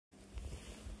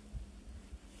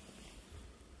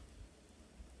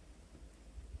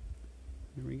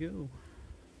go.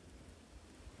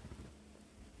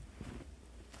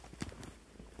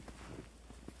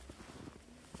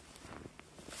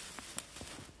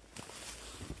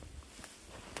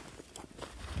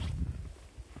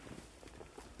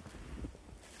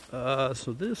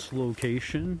 So this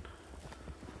location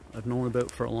I've known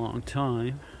about for a long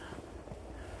time.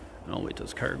 And I'll wait till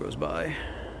this car goes by.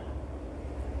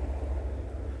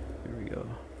 Here we go.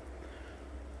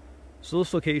 So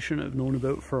this location I've known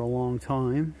about for a long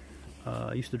time.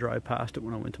 I used to drive past it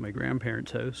when I went to my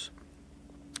grandparents' house.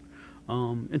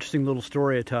 Interesting little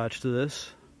story attached to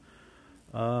this.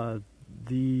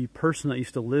 The person that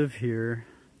used to live here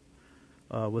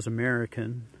was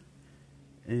American,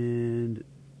 and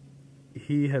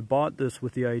he had bought this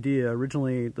with the idea,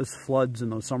 originally this floods in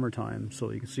the summertime, so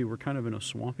you can see we're kind of in a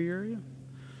swampy area.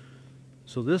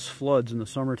 So this floods in the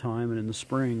summertime and in the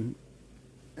spring,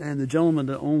 and the gentleman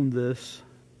that owned this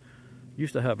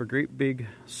used to have a great big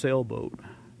sailboat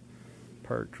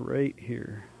parked right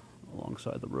here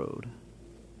alongside the road.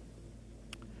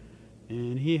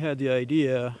 And he had the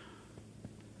idea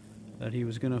that he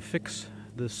was going to fix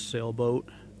this sailboat,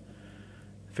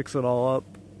 fix it all up.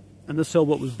 And this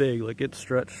sailboat was big, like it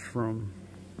stretched from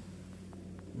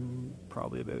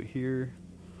probably about here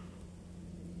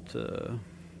to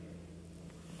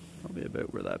probably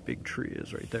about where that big tree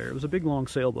is right there. It was a big long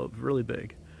sailboat, really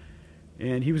big.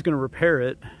 And he was going to repair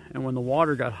it, and when the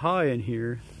water got high in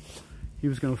here, he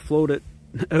was going to float it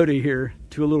out of here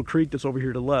to a little creek that's over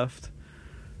here to the left,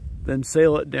 then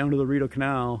sail it down to the Rideau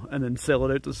Canal, and then sail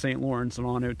it out to St. Lawrence and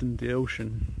on out into the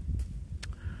ocean.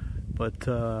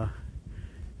 But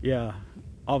yeah,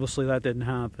 obviously that didn't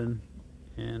happen.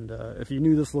 And if you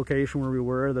knew this location where we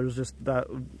were, there's just that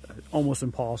almost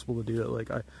impossible to do it. Like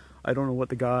I don't know what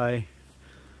the guy,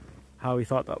 how he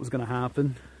thought that was going to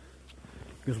happen,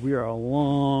 because we are a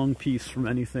long piece from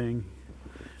anything.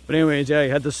 But anyways, yeah, he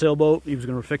had the sailboat. He was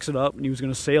going to fix it up and he was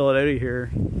going to sail it out of here.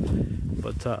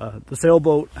 But the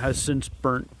sailboat has since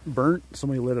burnt.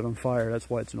 Somebody lit it on fire. That's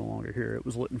why it's no longer here. It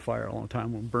was lit on fire a long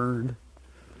time and burned.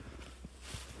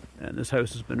 And this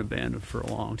house has been abandoned for a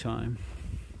long time.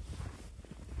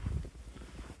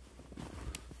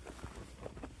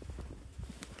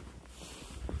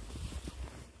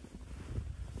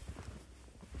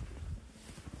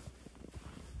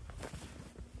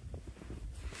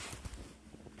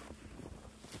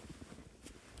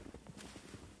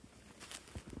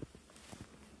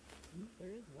 There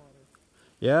is water.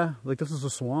 Yeah, like this is a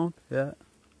swamp. Yeah.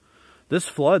 This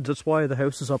floods, that's why the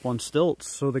house is up on stilts.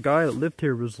 So the guy that lived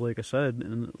here was, like I said,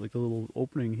 in like a little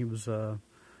opening, he was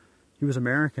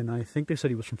American. I think they said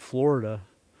he was from Florida,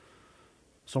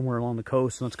 somewhere along the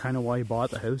coast, and that's kind of why he bought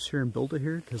the house here and built it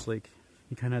here, because like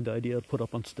he kind of had the idea to put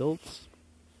up on stilts,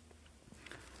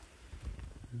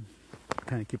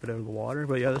 kind of keep it out of the water.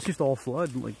 But yeah, this used to all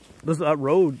flood. Like that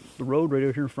road, the road right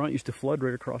out here in front used to flood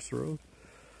right across the road.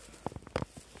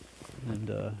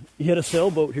 And he had a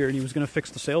sailboat here, and he was going to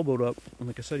fix the sailboat up. And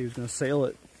like I said, he was going to sail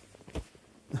it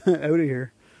out of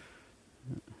here.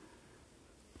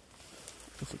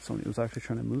 Looks like somebody was actually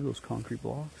trying to move those concrete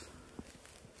blocks.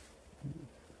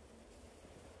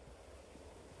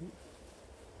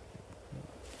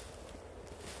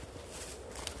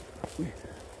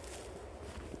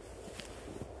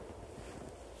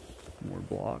 More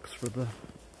blocks for the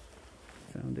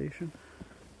foundation.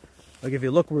 Like if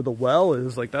you look where the well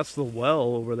is, like that's the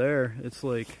well over there. It's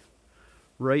like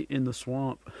right in the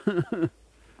swamp. It's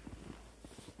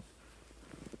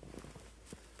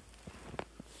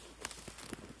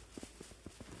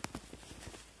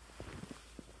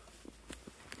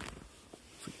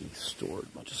like they stored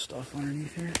a bunch of stuff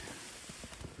underneath here.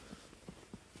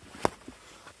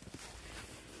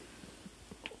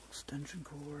 Extension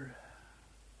cord.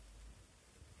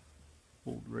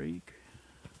 Old rake.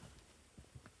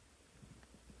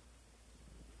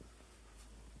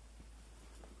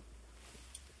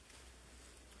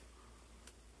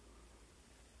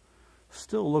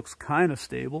 Still looks kind of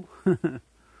stable. Yeah,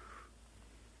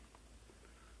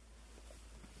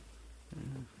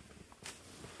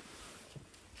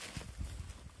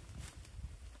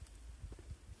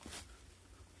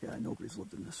 nobody's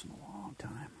lived in this in a long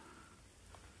time.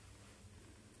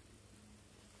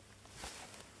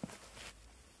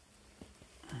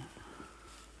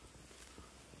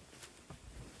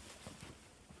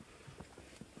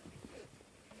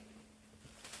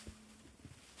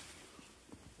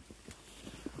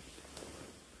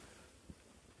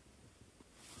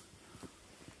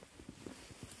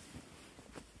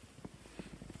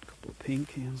 Paint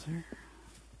cans there.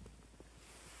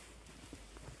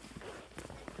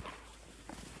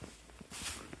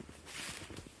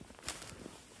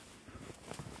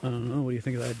 I don't know, what do you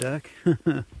think of that deck?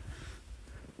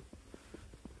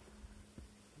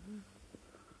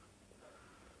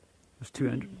 There's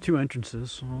two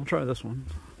entrances, so I'll try this one.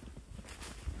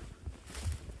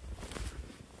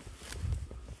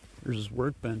 There's his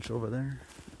workbench over there.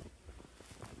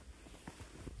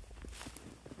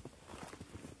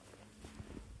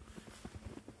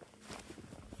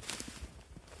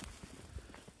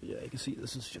 Yeah, you can see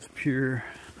this is just pure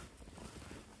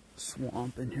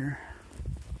swamp in here.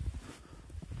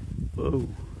 Whoa.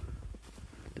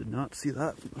 Did not see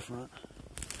that from the front.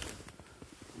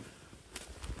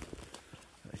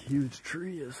 A huge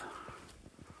tree is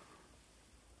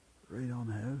right on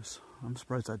the house. I'm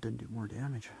surprised that didn't do more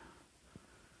damage.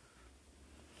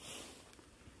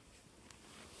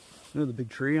 Look at the big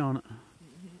tree on it.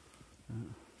 Yeah.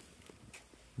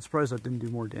 I'm surprised that didn't do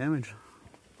more damage.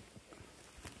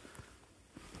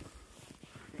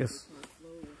 Guess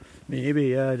maybe,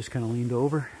 yeah, I just kind of leaned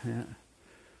over. Yeah.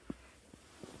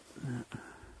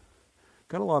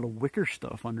 Got a lot of wicker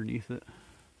stuff underneath it.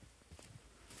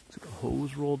 It's like a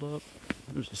hose rolled up.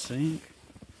 There's a sink.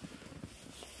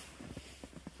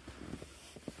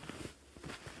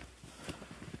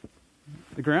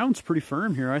 The ground's pretty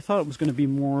firm here. I thought it was going to be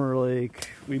more like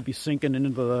we'd be sinking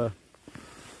into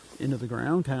the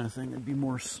ground kind of thing. It'd be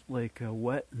more like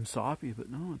wet and soppy, but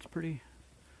no, it's pretty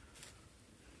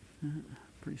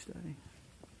steady.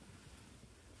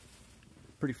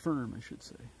 Pretty firm, I should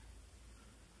say.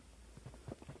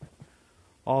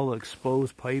 All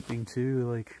exposed piping too,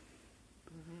 like.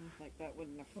 Like that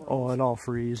wouldn't have froze. Oh, it'd all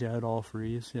freeze. Yeah, it'd all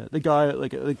freeze. Yeah, the guy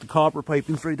like the copper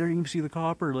piping's right there. You can see the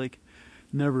copper. Like,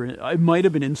 never. It might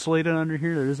have been insulated under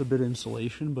here. There is a bit of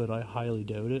insulation, but I highly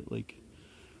doubt it. Like,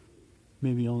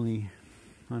 maybe only,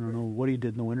 I don't know what he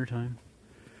did in the wintertime.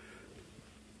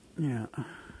 Yeah.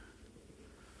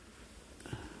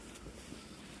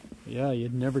 Yeah,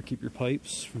 you'd never keep your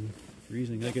pipes from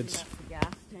freezing. Like it's the gas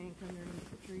tank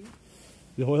underneath the tree.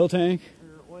 The oil tank?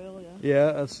 Or oil, yeah.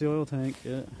 Yeah, that's the oil tank,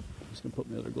 yeah. I'm just gonna put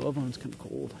my other glove on, it's kinda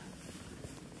cold.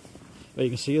 But you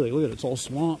can see, like, look at it, it's all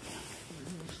swamp.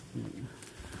 Yeah.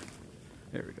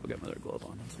 There we go, got my other glove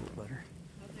on, that's a little better.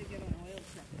 How'd they get an oil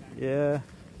truck back? Yeah.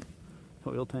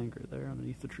 Oil tank right there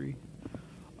underneath the tree.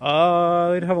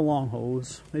 They'd have a long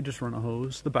hose. They just run a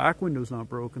hose. The back window's not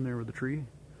broken there where the tree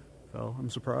fell. I'm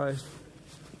surprised.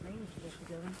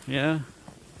 Yeah.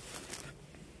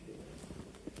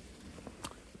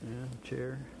 Yeah,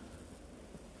 chair.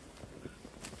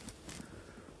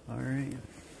 Alright.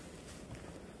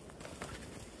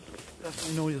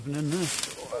 Definitely know he's been in this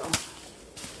for a while.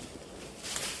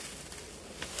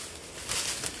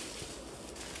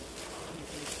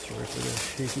 Sorry for the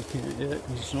shaky can't yet,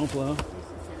 because of snowplow.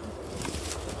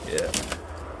 Yeah.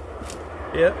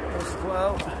 Yep, there's the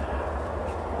plow.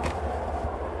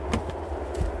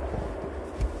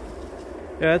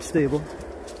 Yeah, it's stable.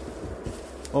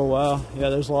 Oh wow, yeah,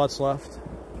 there's lots left.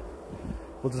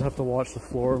 We'll just have to watch the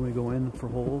floor when we go in for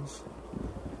holes.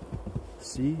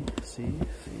 See.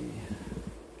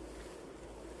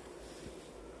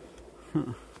 Huh. I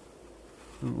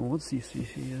don't know what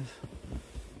CCC is.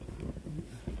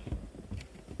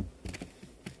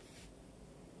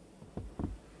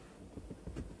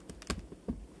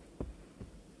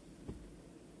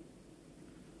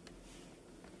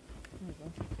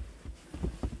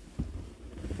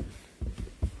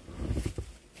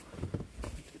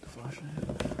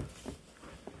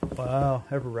 Wow,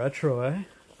 ever retro, eh?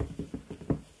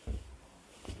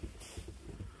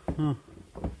 Huh.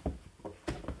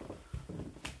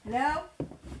 Hello?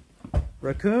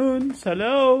 Raccoons,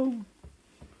 hello!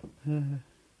 I don't know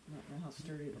how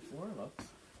sturdy the floor looks.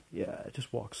 Yeah, it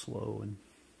just walks slow and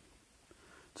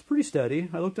it's pretty steady.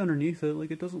 I looked underneath it,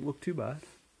 like it doesn't look too bad.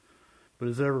 But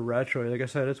is it ever retro? Like I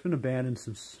said, it's been abandoned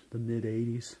since the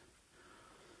mid-80s.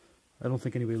 I don't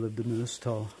think anybody lived in this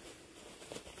till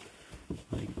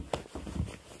like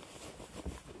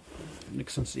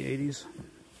since the 80s.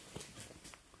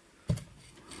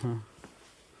 Huh.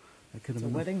 That could have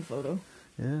been a wedding photo.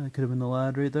 Yeah, that could have been the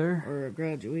lad right there. Or a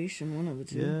graduation, one of the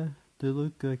two. Yeah, they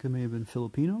look like they may have been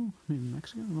Filipino, maybe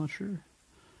Mexican, I'm not sure.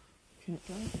 Can't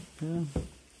tell. Yeah.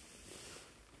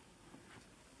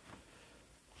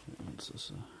 What's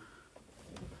this?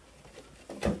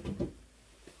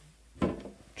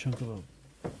 Chunk of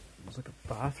a, it's like a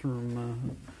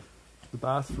bathroom, the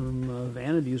bathroom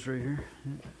vanities right here.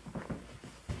 Yeah.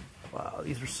 Wow,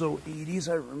 these are so 80s.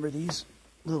 I remember these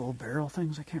little barrel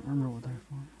things. I can't remember what they're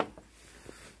for.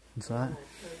 What's that?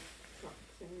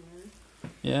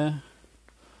 Yeah.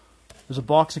 There's a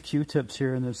box of Q-tips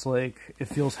here, and it's like, it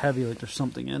feels heavy, like there's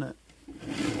something in it.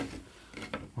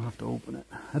 We'll have to open it.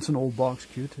 That's an old box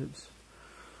of Q-tips.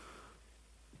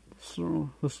 So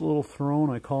this little throne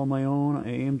I call my own. I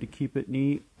aim to keep it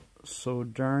neat. So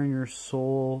darn your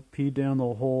soul, pee down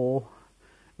the hole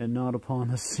and not upon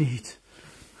the seat.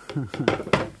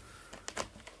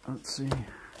 Let's see.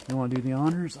 You want to do the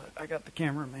honors? I got the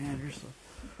cameraman here, so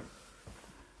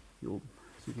you'll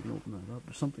see if you can open that up.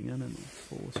 There's something in it. It's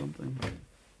full of something.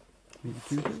 Maybe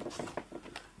Q-tips.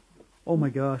 Oh my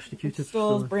gosh, the Q-tips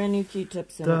still has brand new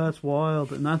Q-tips in it. That's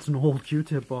wild, and that's an old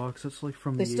Q-tip box. That's like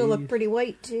from the 80s. They still look pretty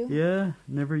white too. Yeah,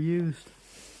 never used.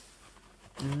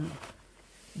 Yeah.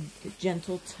 The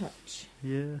gentle touch.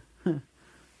 Yeah. Gentle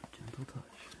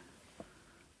touch.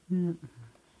 Yeah.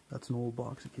 That's an old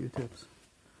box of Q-tips.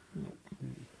 Yeah.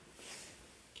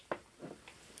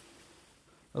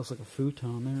 That looks like a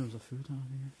futon there. There's a futon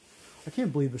here. I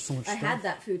can't believe there's so much stuff. I had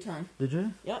that futon. Did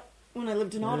you? Yep. When I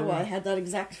lived in Ottawa, I had that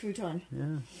exact futon.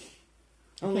 Yeah.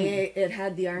 Only it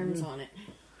had the arms on it.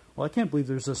 Well, I can't believe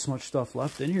there's this much stuff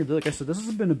left in here. Like I said, this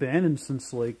has been abandoned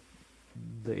since like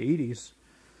the 80s.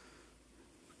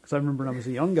 Because I remember when I was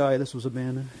a young guy, this was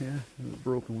abandoned. Yeah, and a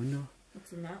broken window.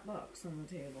 What's in that box on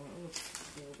the table? It looks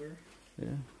older.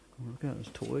 Yeah, look at it. There's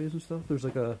toys and stuff. There's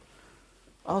like a,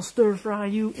 I'll stir fry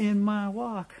you in my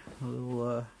wok. A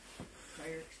little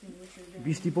Fire extinguisher down.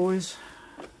 Beastie Boys.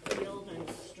 Field and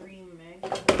Stream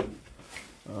magazine.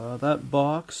 That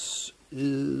box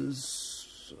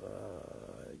is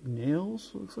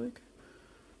nails, looks like.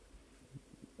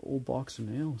 Old box of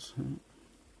nails. Huh?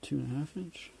 2.5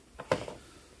 inch.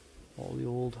 All the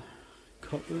old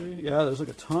cutlery. Yeah, there's like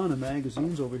a ton of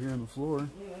magazines over here on the floor.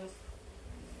 Yes.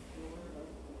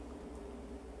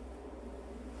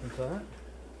 What's that?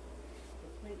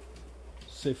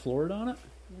 Say Florida on it?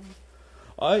 Yeah.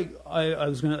 I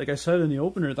was gonna, like I said in the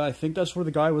opener, that I think that's where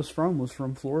the guy was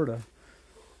from Florida.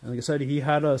 And like I said, he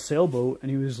had a sailboat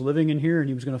and he was living in here and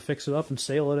he was gonna fix it up and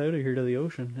sail it out of here to the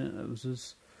ocean. Yeah, it was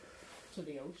his. To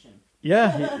the ocean.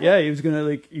 Yeah, he was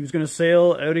gonna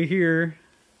sail out of here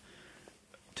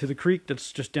to the creek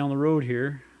that's just down the road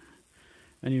here,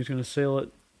 and he was gonna sail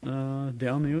it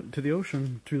down to the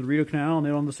ocean through the Rideau Canal and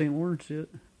out on the St. Lawrence. Yeah.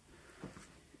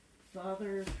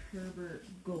 Father Herbert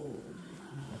Gold.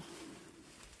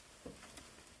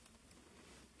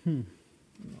 Father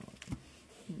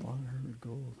Herbert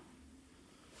Gold.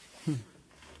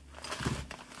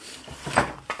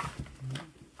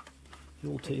 The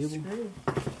old table.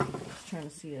 Just trying to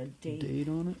see a date.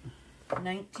 On it.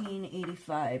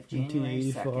 1985,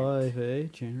 January 2nd. 1985, eh?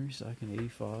 January 2nd,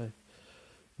 85.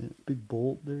 Yeah, big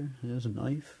bolt there. There's a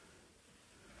knife.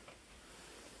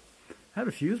 Had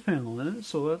a fuse panel in it,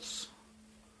 so that's,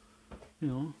 you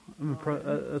know,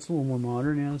 that's a little more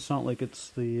modern. Yeah, it's not like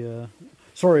it's the,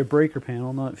 sorry, breaker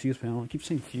panel, not fuse panel. I keep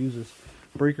saying fuses.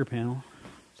 Breaker panel.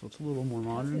 So it's a little more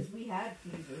modern. Because we had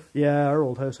fuses. Yeah, our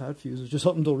old house had fuses, just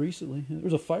up until recently. There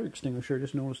was a fire extinguisher, I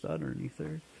just noticed that underneath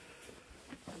there.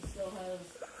 He still has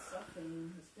stuff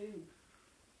in his food.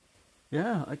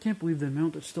 Yeah, I can't believe the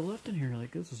amount that's still left in here.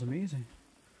 Like, this is amazing.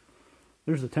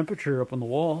 There's the temperature up on the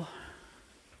wall.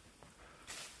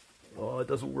 Oh, it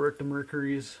doesn't work. The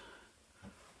mercury's...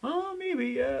 Oh,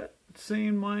 maybe, yeah. It's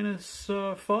saying minus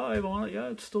 5 on it. Yeah,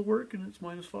 it's still working. It's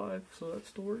minus 5, so that's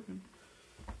still working.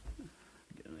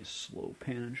 Get a nice slow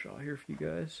pan and shot here for you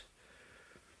guys.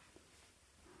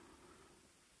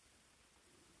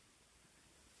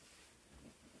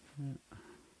 Yeah.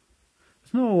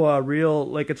 There's no real,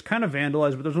 like, it's kind of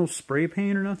vandalized, but there's no spray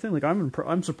paint or nothing. Like,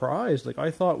 I'm surprised. Like,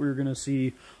 I thought we were gonna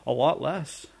see a lot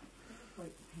less.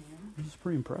 This is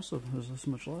pretty impressive. There's this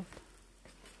much left.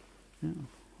 Yeah,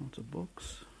 lots of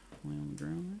books laying on the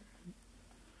ground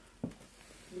there.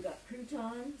 We got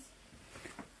croutons.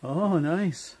 Oh,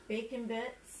 nice. Bacon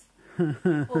bits.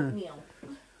 Oatmeal.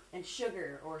 And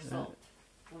sugar or salt.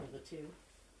 One of the two.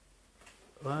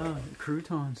 Wow,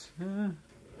 croutons. Yeah.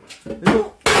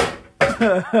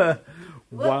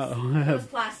 Wow. It was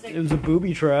plastic. It was a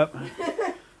booby trap.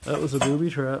 That was a booby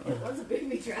trap. It was a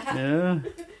booby trap. Yeah.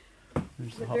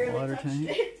 There's the hot water tank.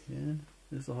 It. Yeah,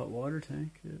 there's the hot water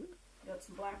tank. Yeah. Got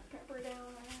some black pepper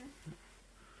down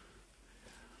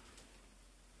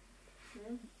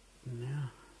there. Yeah.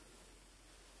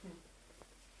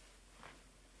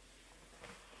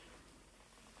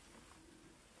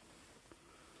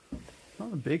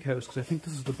 Not a big house, because I think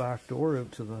this is the back door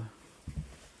out to the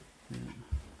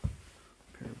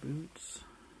pair of boots.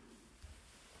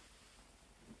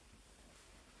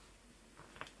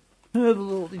 Did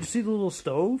you see the little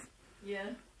stove? Yeah.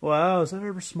 Wow, is that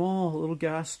ever small? A little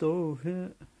gas stove. Yeah.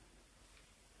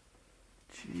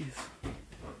 Jeez.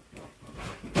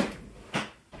 Yeah.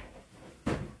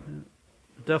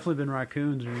 Definitely been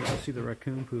raccoons, and you can see the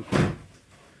raccoon poop.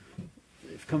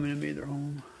 They've come in and made their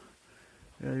home.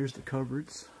 Yeah, here's the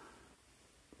cupboards.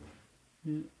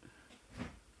 Yeah.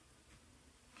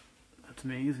 That's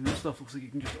amazing. This stuff looks like you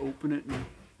can just open it and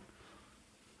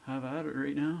have at it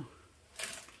right now.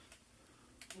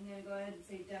 I'm going to go ahead and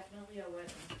say definitely a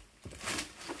wedding.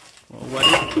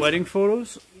 Well, wedding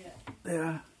photos? Yeah.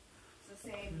 Yeah. It's the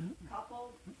same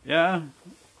couple. Yeah.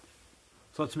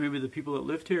 So that's maybe the people that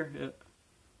lived here. Yeah.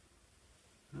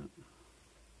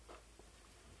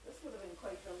 This would have been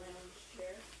quite the lounge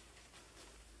chair.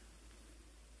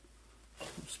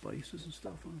 Some spices and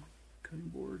stuff on the cutting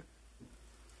board.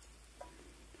 You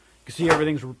can see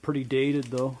everything's pretty dated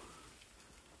though.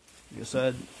 Like I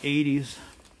said, 80s.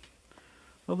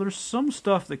 Well, there's some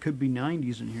stuff that could be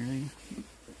 90s in here.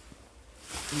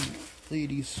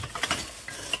 Ladies'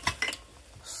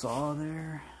 saw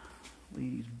there.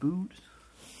 Ladies' boots.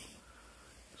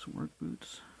 Some work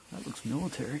boots. That looks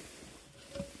military.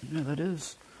 Yeah, that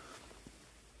is.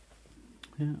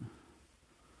 Yeah.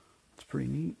 It's pretty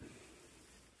neat.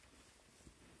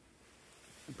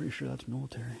 I'm pretty sure that's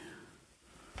military.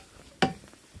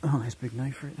 Oh, nice big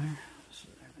knife right there. So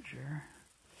there's the chair.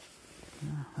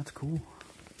 Yeah, that's cool.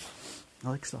 I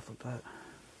like stuff like that.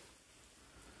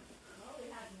 Well, we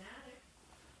had an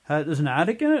attic. There's an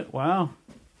attic in it? Wow.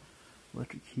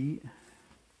 Electric heat.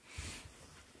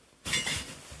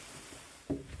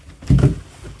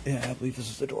 Yeah, I believe this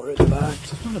is the door at the back.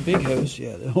 It's not a big house.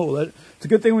 Yeah. Oh, it's a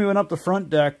good thing we went up the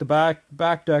front deck. The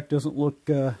back deck doesn't look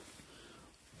too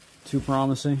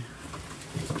promising.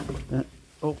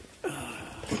 Oh,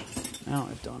 now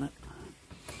I've done it.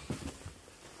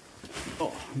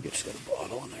 Oh, I just got a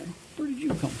bottle in there. Where did you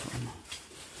come from?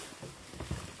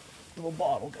 Little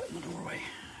bottle got in the doorway.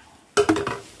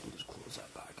 We'll just close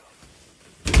that back up.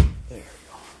 There you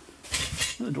go.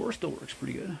 And the door still works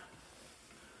pretty good.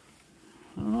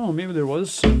 I don't know, maybe there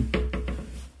was some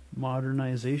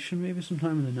modernization maybe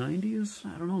sometime in the 90s.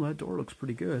 I don't know, that door looks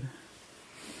pretty good.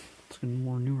 It's a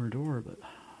more newer door, but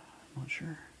I'm not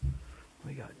sure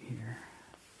what we got in here.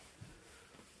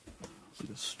 It's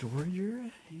like a storage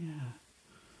area? Yeah.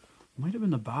 Might have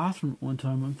been the bathroom at one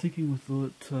time. I'm thinking with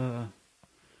the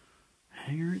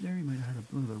hanger right there, you might have had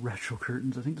one of the retro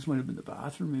curtains. I think this might have been the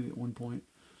bathroom maybe at one point.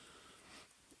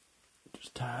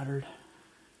 Just tattered.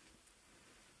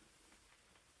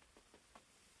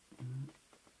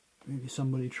 Maybe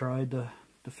somebody tried to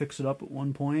fix it up at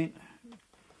one point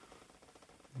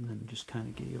and then just kind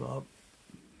of gave up.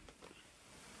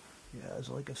 Yeah, it's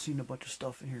like I've seen a bunch of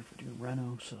stuff in here for doing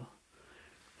reno, so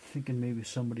thinking maybe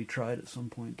somebody tried at some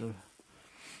point to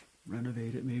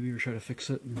renovate it maybe or try to fix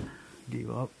it and gave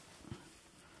up.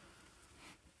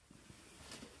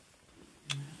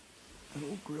 That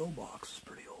old grill box is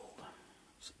pretty old.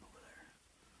 Sitting over there.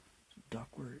 Some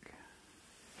ductwork.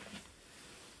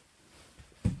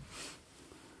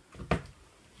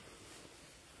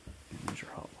 There's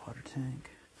your hot water tank.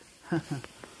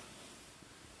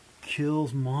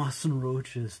 Kills moths and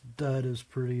roaches. That is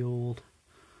pretty old.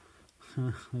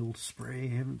 The old spray.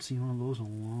 I haven't seen one of those in a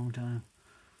long time.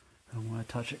 I don't want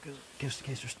to touch it because just in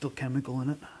case there's still chemical in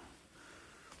it.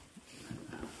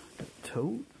 Got a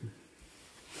tote.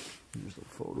 There's the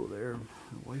photo there.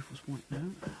 My wife was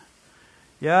pointing out.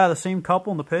 Yeah, the same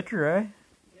couple in the picture, eh?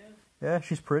 Yeah. Yeah,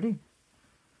 she's pretty.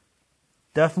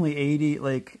 Definitely 80,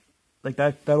 like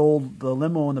that old the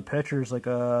limo in the picture is like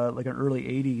an early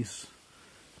 80s.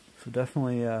 So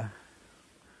definitely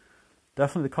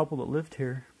the couple that lived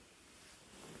here.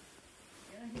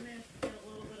 Yeah, he managed to get a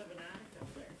little bit of an attic up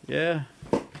there. Yeah.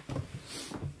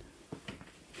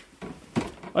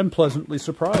 I'm pleasantly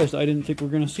surprised. I didn't think we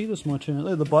were going to see this much in it.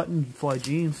 Look at the button-fly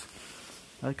jeans.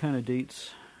 That kind of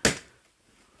dates.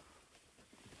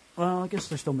 Well, I guess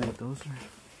they still made those.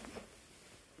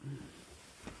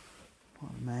 A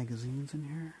lot of magazines in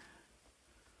here.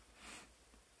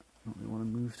 Don't really want to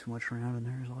move too much around in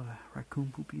there. There's a lot of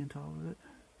raccoon poopy on top of it.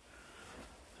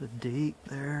 There's a date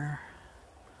there.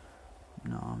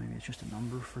 No, maybe it's just a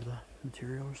number for the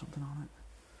material or something on it.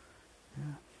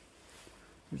 Yeah.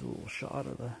 Here's a little shot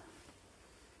of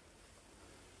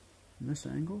in this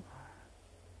angle.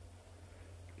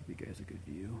 Give you guys a good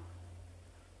view.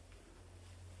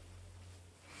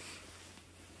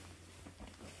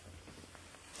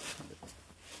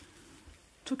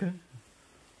 It's okay.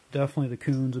 Definitely the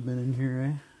coons have been in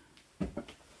here, eh? Yeah.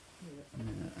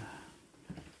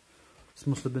 This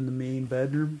must have been the main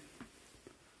bedroom.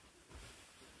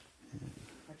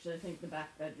 Actually, I think the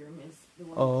back bedroom is the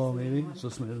one. Oh, maybe. So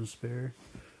this might have been spare.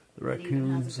 The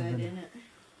raccoons have been in it.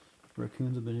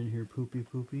 Raccoons have been in here poopy.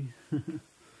 Yeah.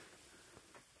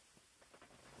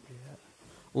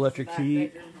 Electric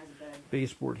heat.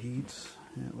 Baseboard heats.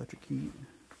 Yeah, electric heat.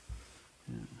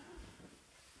 Yeah.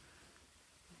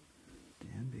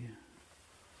 Danby.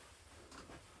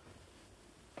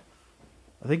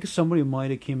 I think somebody might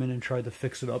have came in and tried to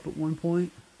fix it up at one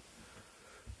point.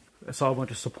 I saw a bunch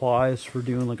of supplies for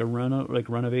doing like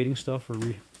renovating stuff or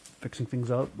fixing things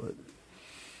up, but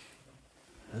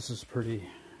this is pretty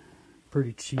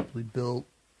cheaply built.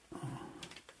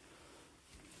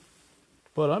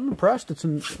 But I'm impressed. It's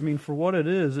in, I mean, for what it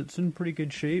is, it's in pretty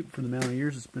good shape for the amount of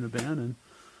years it's been abandoned.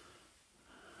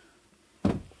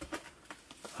 Wow,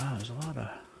 there's a lot of...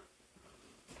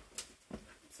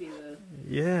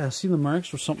 Yeah, see the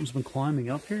marks where something's been climbing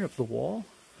up here, up the wall,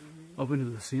 up into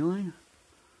the ceiling.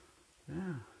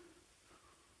 Yeah.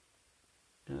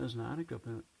 Yeah, there's an attic up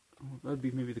in it. Oh, that'd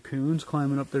be maybe the coons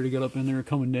climbing up there to get up in there and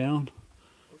coming down.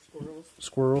 Or squirrels.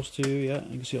 Squirrels too, yeah.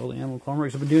 You can see all the animal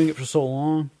climbers. I've been doing it for so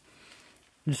long.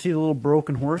 You see the little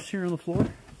broken horse here on the floor?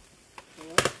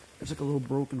 Yeah. There's like a little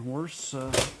broken horse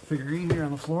figurine here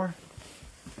on the floor.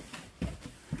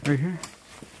 Right here.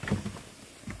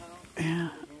 Oh. Yeah.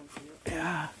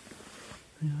 Yeah.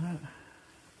 Look at that.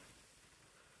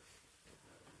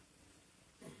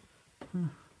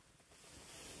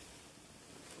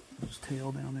 His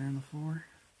tail down there on the floor.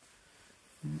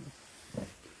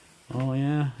 Oh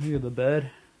yeah, look at the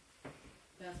bed.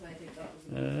 That's why I think that was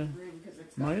in the room, because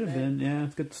it's got Might have bed. been, yeah.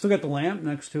 It's got, still got the lamp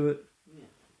next to it. Yeah.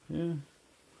 Yeah.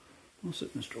 I'll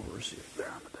sit Mr. Horsey up there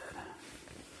on the bed.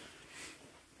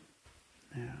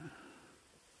 Yeah.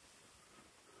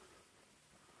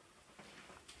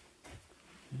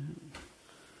 Yeah.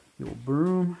 The old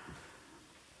broom.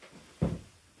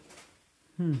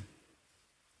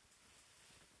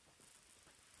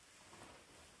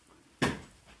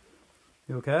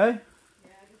 You okay? Yeah,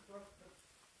 I just broke the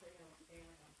stand.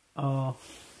 Oh,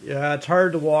 yeah, it's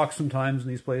hard to walk sometimes in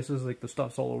these places. Like the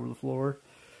stuff's all over the floor,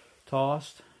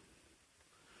 tossed.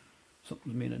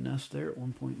 Something's made a nest there at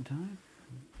one point in time.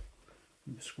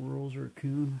 Maybe squirrels or a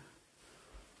coon.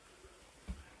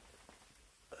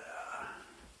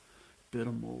 Bit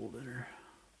of mold there.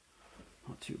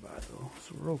 Not too bad though,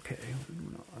 so we're okay.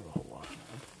 We're not have a whole lot.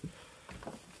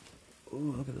 Oh,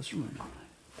 look at this room.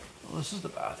 Oh, this is the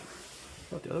bathroom.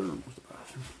 I thought the other room was the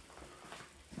bathroom.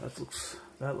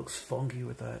 That looks funky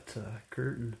with that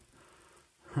curtain.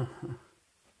 Here,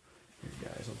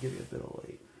 guys, I'll give you a bit of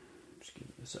light. Just give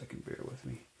me a second. Bear with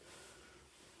me.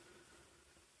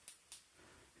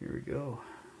 Here we go.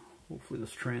 Hopefully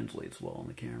this translates well on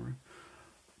the camera.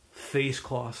 Face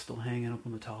cloth still hanging up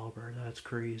on the towel bar. That's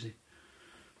crazy.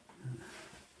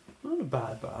 Not a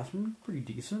bad bathroom. Pretty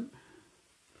decent.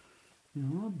 You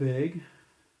know, not big.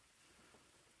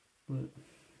 But,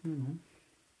 you know.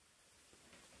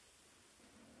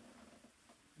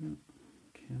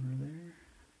 Counter there.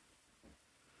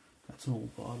 That's an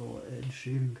old bottle of Edge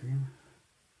shaving cream.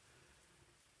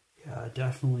 Yeah,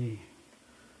 definitely.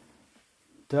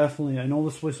 I know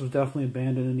this place was definitely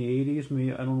abandoned in the 80s.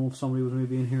 Maybe, I don't know if somebody was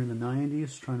maybe in here in the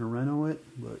 90s trying to reno it,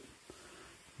 but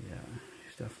yeah,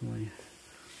 it's definitely,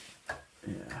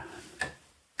 yeah,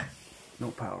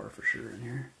 no power for sure in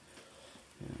here.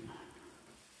 Yeah.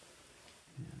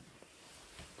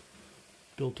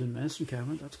 Built-in medicine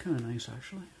cabinet. That's kind of nice,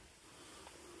 actually.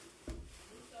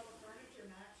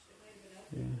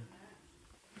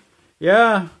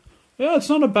 Yeah. Yeah, it's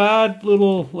not a bad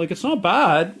little, like, it's not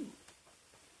bad.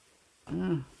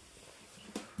 Yeah.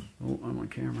 Oh, I'm on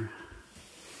camera.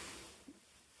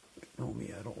 Know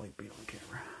me, I don't like being on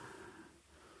camera.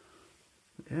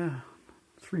 Yeah.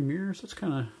 3 mirrors, that's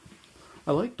kind of,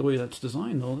 I like the way that's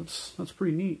designed though. That's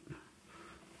pretty neat.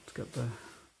 It's got the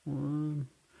 1,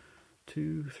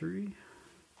 2, 3.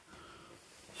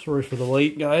 Sorry for the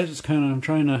light, guys. It's kind of, I'm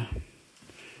trying to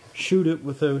shoot it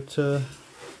without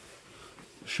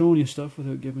showing you stuff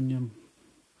without giving you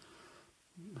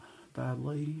bad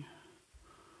lighting.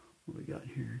 What we got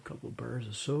here? A couple of bars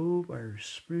of soap, Irish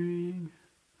Spring.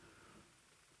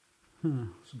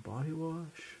 Some body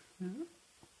wash. Yeah.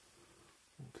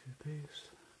 Old toothpaste.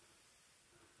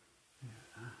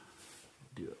 Yeah.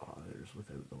 Do it others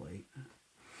without the light.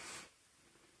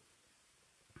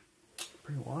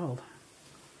 Pretty wild.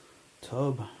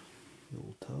 Tub. The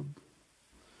old tub.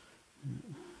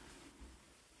 Yeah.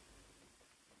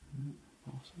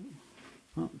 Awesome.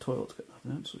 Oh, the toilet's got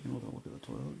nothing in it, so you can look at the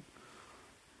toilet.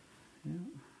 Yeah.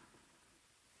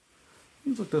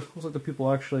 Looks like the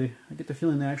people actually, I get the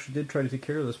feeling they actually did try to take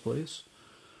care of this place.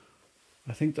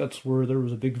 I think that's where there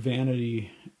was a big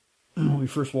vanity when we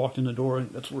first walked in the door. I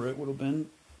think that's where it would have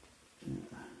been.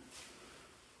 Yeah.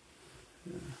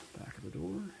 Yeah. Back of the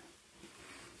door.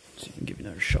 Let's see if I can give you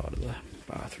another shot of the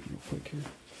bathroom real quick here.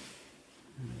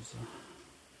 There's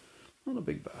not a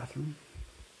big bathroom.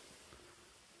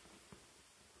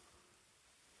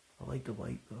 I like the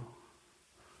light though.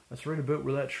 That's right about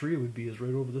where that tree would be, is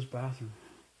right over this bathroom.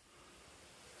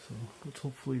 So let's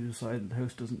hopefully decide the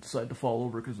house doesn't decide to fall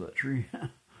over because of that tree.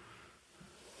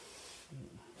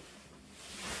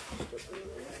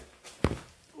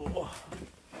 Oh,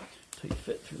 tight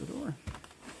fit through the door.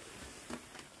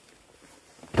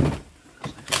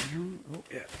 Oh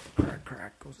yeah, crack,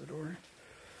 crack goes the door.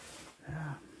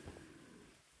 Yeah.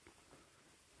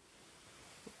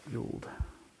 The old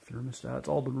thermostats.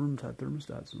 All the rooms had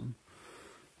thermostats in them.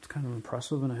 It's kind of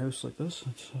impressive in a house like this.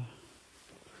 It's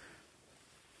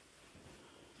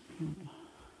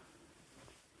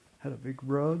had a big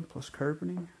rug plus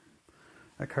carpeting.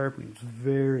 That carpeting was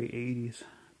very 80s.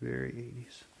 Very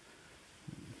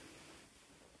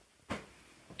 80s.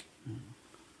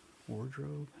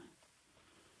 Wardrobe.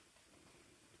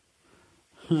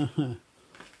 I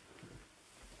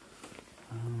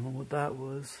don't know what that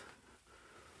was.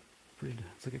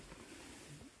 It's like a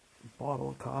bottle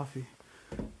of coffee.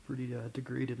 Pretty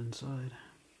degraded inside.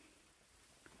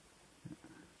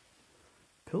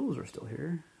 Pillows are still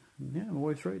here. Yeah, my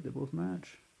wife's right. They both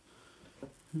match.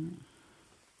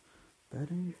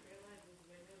 Bedding.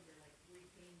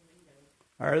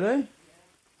 Are they?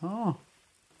 Oh.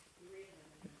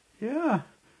 Yeah.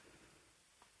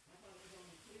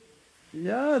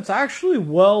 Yeah, it's actually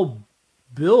well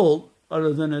built,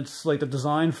 other than it's like the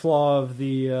design flaw of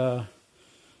the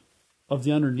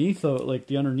underneath, like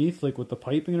the underneath, like with the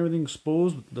piping and everything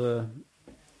exposed, with the,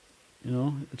 you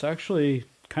know, it's actually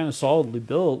kind of solidly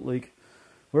built. Like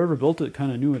whoever built it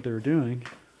kind of knew what they were doing.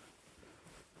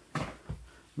 I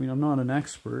mean, I'm not an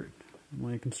expert.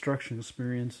 My construction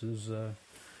experience is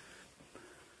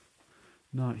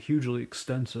not hugely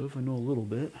extensive. I know a little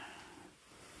bit.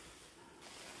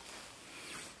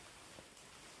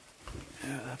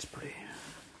 Yeah, that's pretty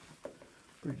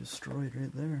destroyed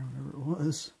right there, whatever it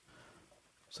was.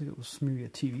 Looks like it was maybe a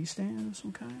TV stand of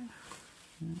some kind.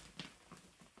 Yeah.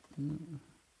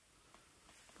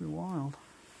 Pretty wild.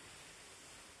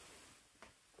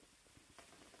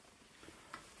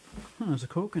 Huh, there's a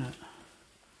coconut.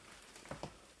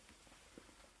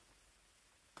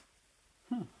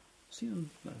 Huh. See,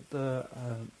 the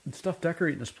stuff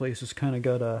decorating this place has kind of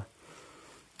got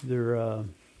their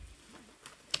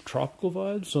tropical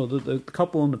vibes. So the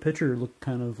couple in the picture look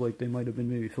kind of like they might have been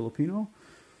maybe Filipino.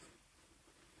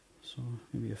 So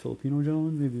maybe a Filipino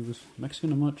gentleman, maybe he was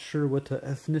Mexican. I'm not sure what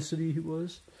ethnicity he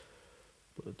was,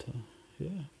 but yeah.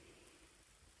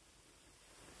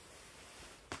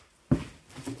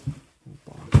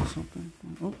 Something.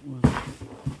 Oh,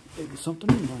 maybe something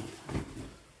in there.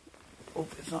 Oh,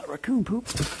 it's not raccoon poop.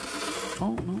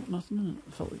 Oh no, nothing in it.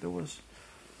 I felt like there was.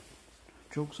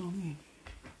 Joke's on me.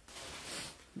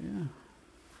 Yeah.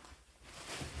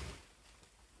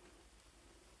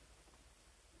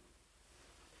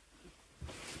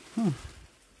 Huh.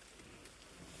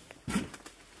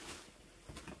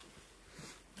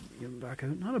 Get him back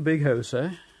out. Not a big house,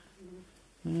 eh?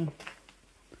 Yeah.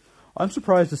 I'm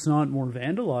surprised it's not more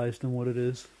vandalized than what it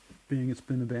is, being it's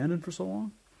been abandoned for so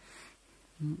long.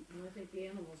 Well, I think the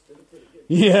animals did a pretty good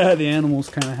job. Yeah, the animals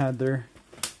kind of had their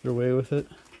way with it.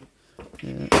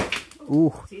 Yeah.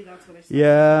 Ooh. See, that's what I said.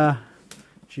 Yeah.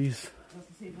 Jeez. That's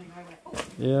the same thing I went, oh.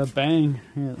 Yeah, bang.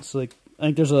 Yeah, it's like, I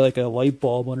think there's like a light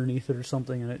bulb underneath it or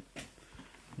something, and it.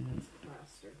 Yeah.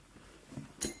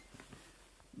 Plaster.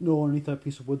 No, underneath that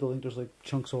piece of wood, I think there's like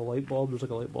chunks of a light bulb. There's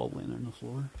like a light bulb laying there on the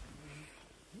floor.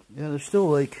 Yeah, there's still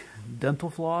like dental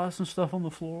floss and stuff on the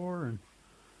floor, and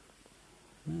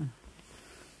yeah.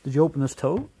 Did you open this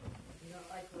tote? No,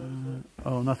 I closed it.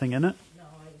 Oh, nothing in it? No,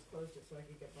 I just closed it so I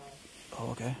could get by.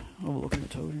 Oh, okay. I'll look in the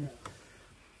tote here.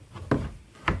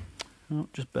 Oh,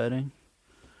 just bedding.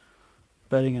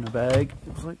 Bedding in a bag.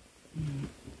 Looks like.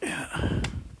 Yeah.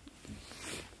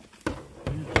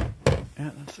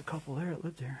 Yeah, that's a couple there that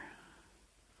lived here.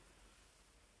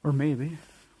 Or maybe.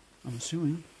 I'm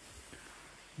assuming.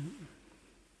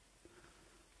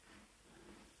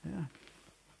 Yeah.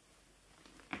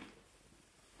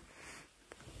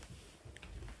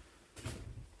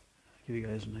 Give you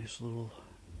guys a nice little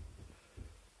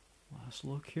last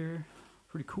look here.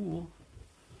 Pretty cool.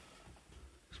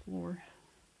 Explore.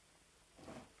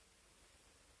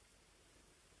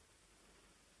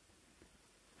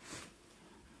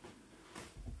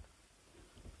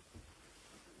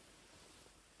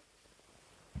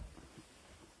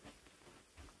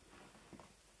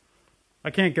 I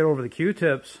can't get over the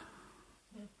Q-tips.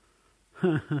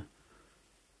 Yeah.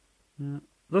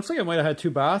 Looks like it might have had two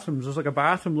bathrooms. There's like a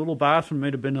bathroom, little bathroom,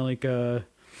 might have been like a...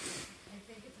 I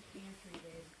think it's a pantry,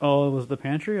 babe. Oh, it was the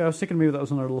pantry? I was thinking maybe that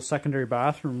was another little secondary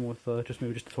bathroom with just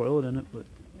maybe just a toilet in it, but...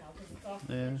 No, because it's off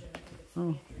the Yeah. kitchen. I think it's the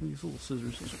Oh, pantry. these little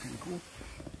scissors, those are kind of cool.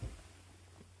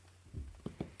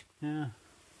 Yeah.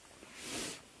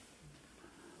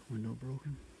 Window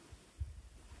broken.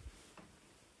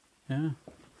 Yeah.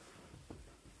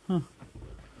 Huh.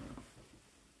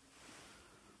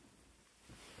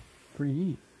 Pretty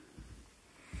neat.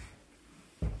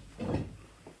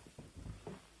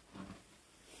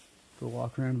 Go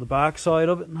walk around to the back side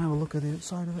of it and have a look at the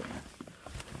outside of it.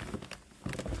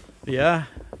 But yeah,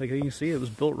 like you can see, it was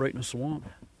built right in a swamp.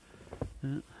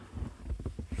 Yeah.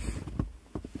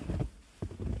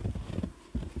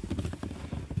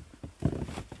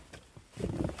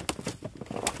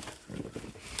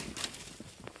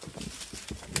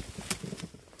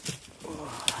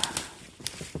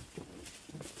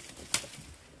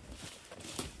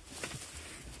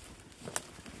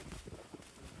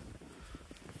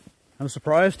 I'm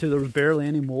surprised too, there was barely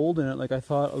any mold in it. Like I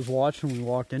thought, I was watching when we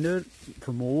walked into it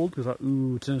for mold, because I thought,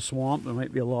 ooh, it's in a swamp, there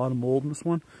might be a lot of mold in this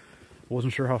one. I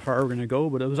wasn't sure how far we were gonna go,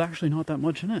 but it was actually not that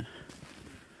much in it.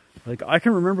 Like I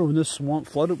can remember when this swamp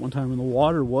flooded one time, and the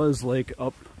water was like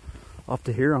up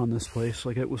to here on this place.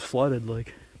 Like it was flooded,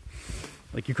 like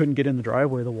you couldn't get in the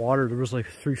driveway. The water, there was like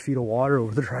 3 feet of water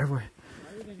over the driveway.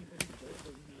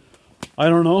 I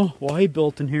don't know why he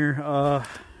built in here.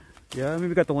 Yeah,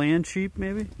 maybe got the land cheap,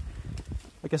 maybe.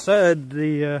 Like I said,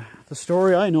 the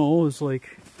story I know is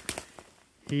like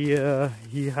he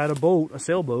had a boat, a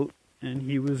sailboat, and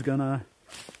he was gonna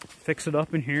fix it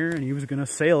up in here, and he was gonna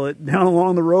sail it down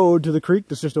along the road to the creek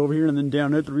that's just over here, and then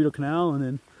down out the Rideau Canal, and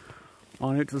then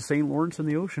on it to the St. Lawrence and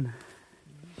the ocean.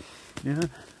 Yeah,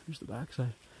 here's the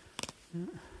backside. Yeah.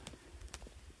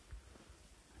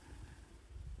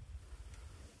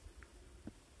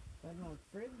 I don't know,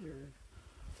 fridge or...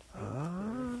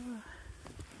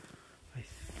 I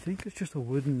think it's just a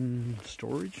wooden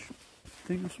storage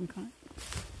thing of some kind.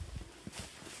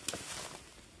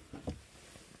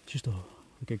 Just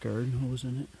like a garden hose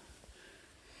in it.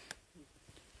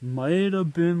 Might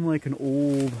have been like an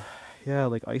old, yeah,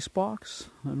 like ice box.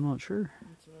 I'm not sure.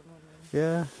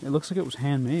 Yeah, it looks like it was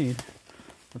handmade.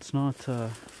 It's not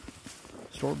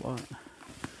store-bought.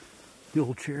 The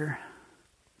old chair.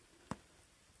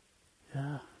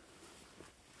 Yeah.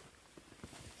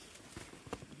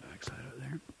 Backside over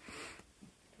there.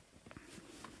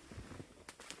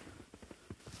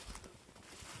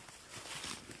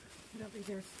 I don't think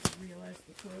they realized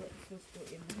the toilet was supposed to go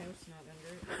in the house, not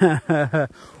under it.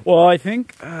 Well, I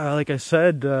think, like I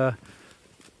said,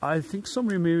 I think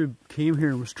somebody maybe came here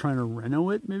and was trying to reno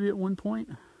it maybe at one point.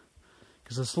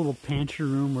 Because this little pantry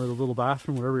room or the little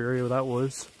bathroom, whatever area that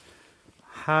was,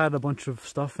 had a bunch of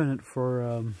stuff in it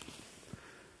for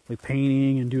like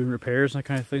painting and doing repairs and that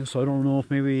kind of thing. So I don't know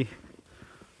if maybe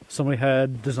somebody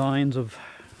had designs of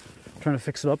trying to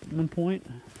fix it up at one point.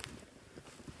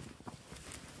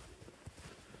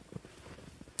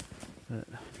 But,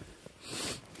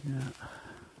 yeah,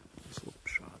 just a little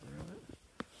shot there of it.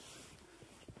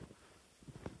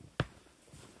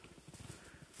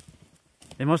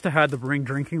 They must have had to bring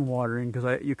drinking water in,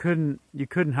 because you couldn't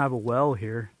have a well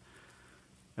here.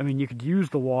 I mean, you could use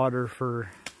the water for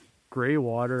gray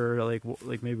water, or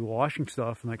like maybe washing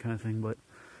stuff and that kind of thing, but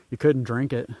you couldn't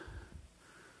drink it.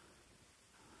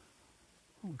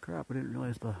 Holy crap! I didn't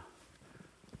realize the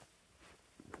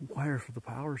wire for the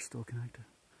power is still connected.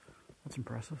 That's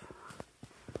impressive.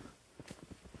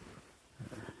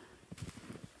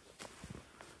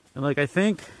 And like I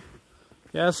think,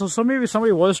 yeah, so maybe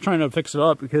somebody was trying to fix it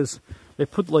up, because they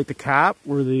put like the cap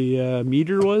where the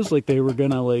meter was, like they were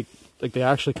gonna like they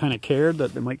actually kind of cared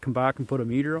that they might come back and put a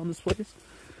meter on this place.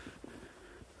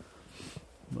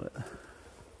 But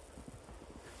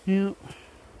yeah,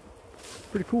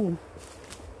 pretty cool.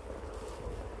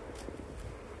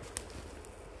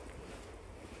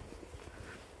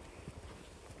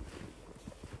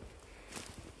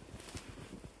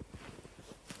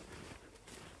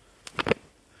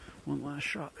 One last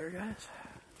shot there, guys.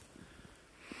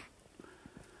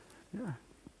 Yeah.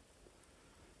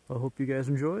 I hope you guys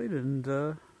enjoyed, and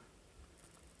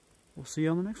we'll see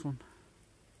you on the next one.